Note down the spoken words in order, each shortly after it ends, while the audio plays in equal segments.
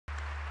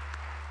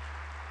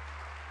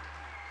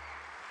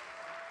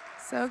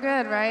So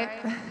good, right?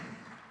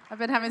 I've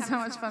been having so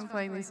much fun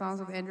playing these songs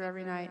with Andrew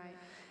every night.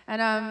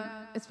 And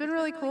it's been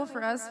really cool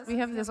for us. We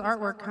have this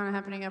artwork kind of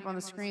happening up on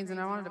the screens, and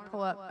I wanted to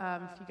pull up,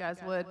 if you guys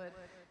would,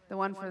 the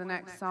one for the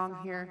next song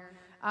here.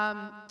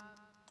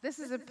 This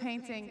is a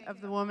painting of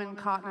the woman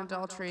caught in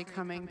adultery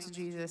coming to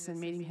Jesus and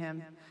meeting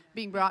him,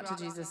 being brought to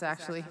Jesus,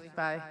 actually,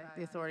 by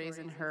the authorities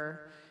and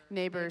her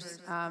neighbors.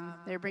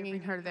 They're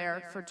bringing her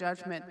there for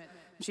judgment.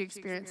 She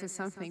experiences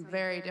something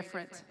very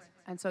different,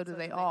 and so do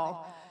they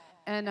all.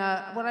 And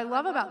what I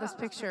love about this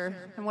picture,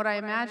 and what I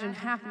imagine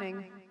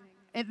happening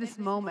at this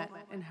moment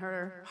in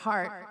her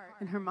heart,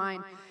 in her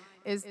mind,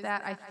 is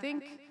that I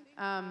think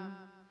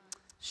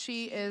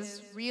she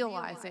is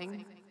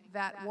realizing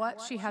that what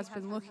she has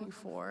been looking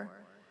for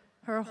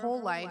her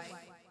whole life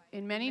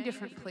in many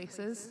different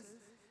places,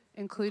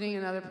 including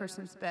another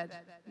person's bed,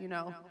 you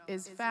know,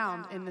 is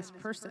found in this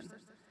person.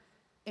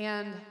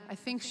 And I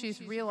think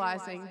she's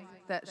realizing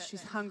that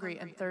she's hungry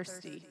and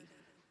thirsty,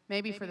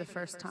 maybe for the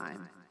first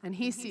time. And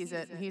he sees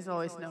it, and he's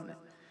always known it.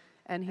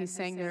 And he's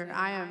saying to her,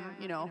 I am,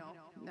 you know,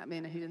 I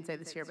mean, he didn't say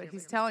this here, but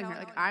he's telling her,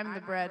 like, I'm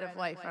the bread of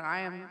life, and I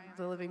am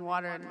the living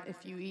water, and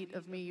if you eat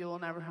of me, you will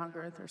never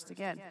hunger and thirst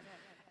again.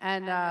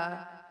 And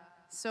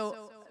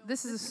so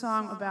this is a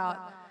song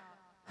about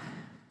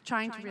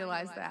trying to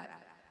realize that,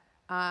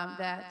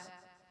 that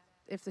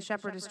if the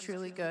shepherd is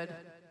truly good,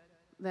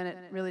 then it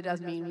really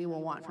does mean we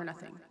will want for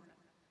nothing.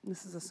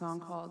 This is a song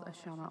called I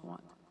Shall Not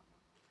Want.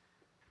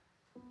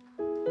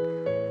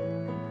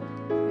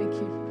 Thank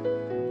you.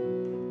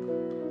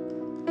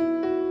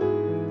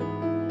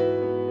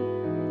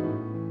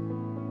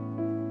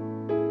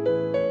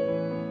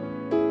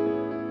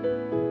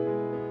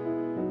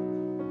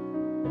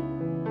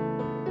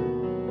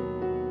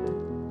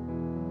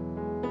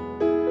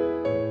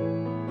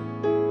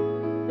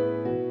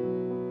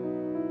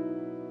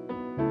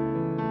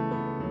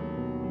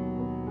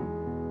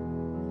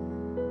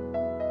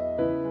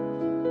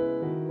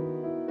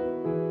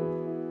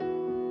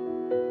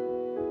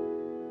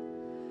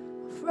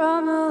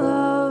 From the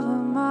love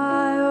of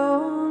my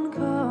own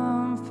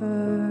comfort,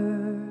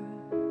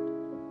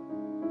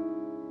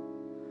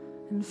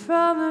 and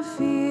from the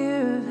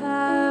fear of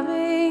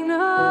having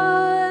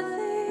nothing,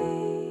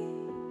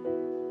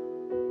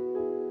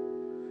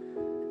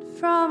 and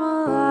from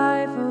a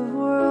life of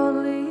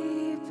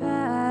worldly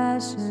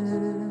passions,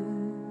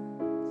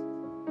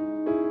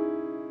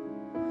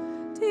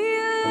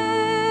 deliver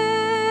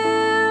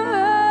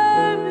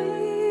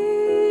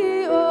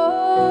me,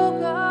 oh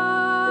God,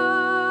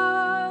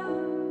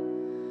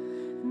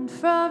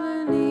 from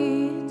a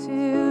need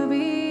to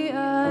be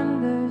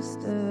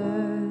understood,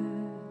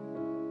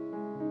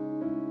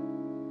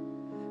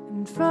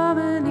 and from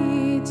a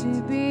need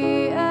to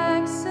be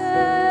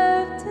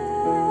accepted,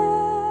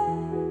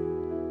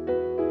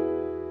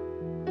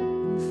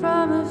 and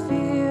from a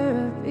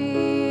fear of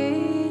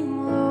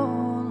being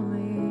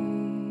lonely.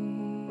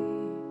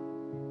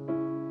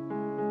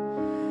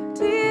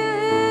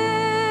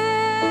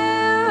 Deliver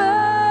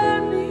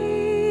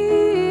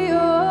me,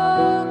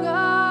 oh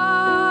God.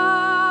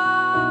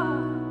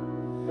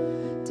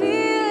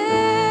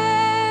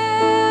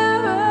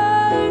 Deliver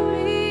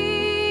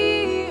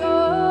me,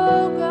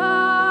 oh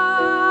God,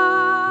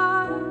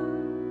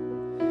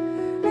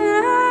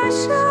 and I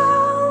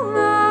shall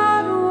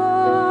not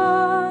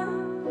want,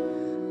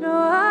 no,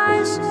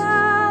 I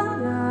shall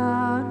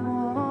not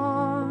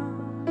want,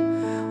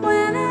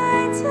 when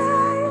I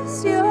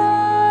taste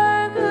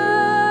your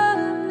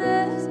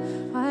goodness,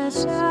 I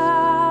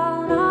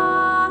shall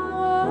not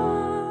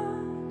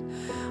want,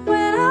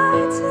 when I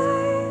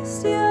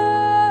taste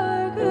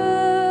your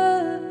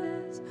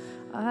goodness,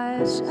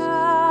 I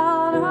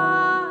shall not want.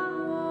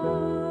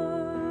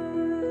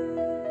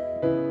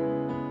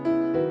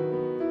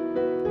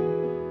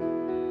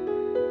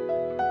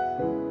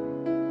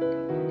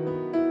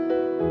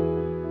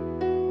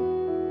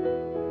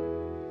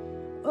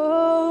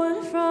 Oh,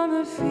 and from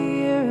the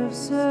fear of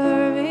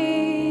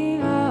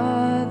serving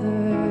others,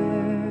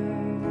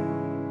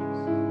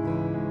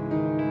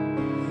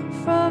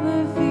 from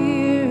the fear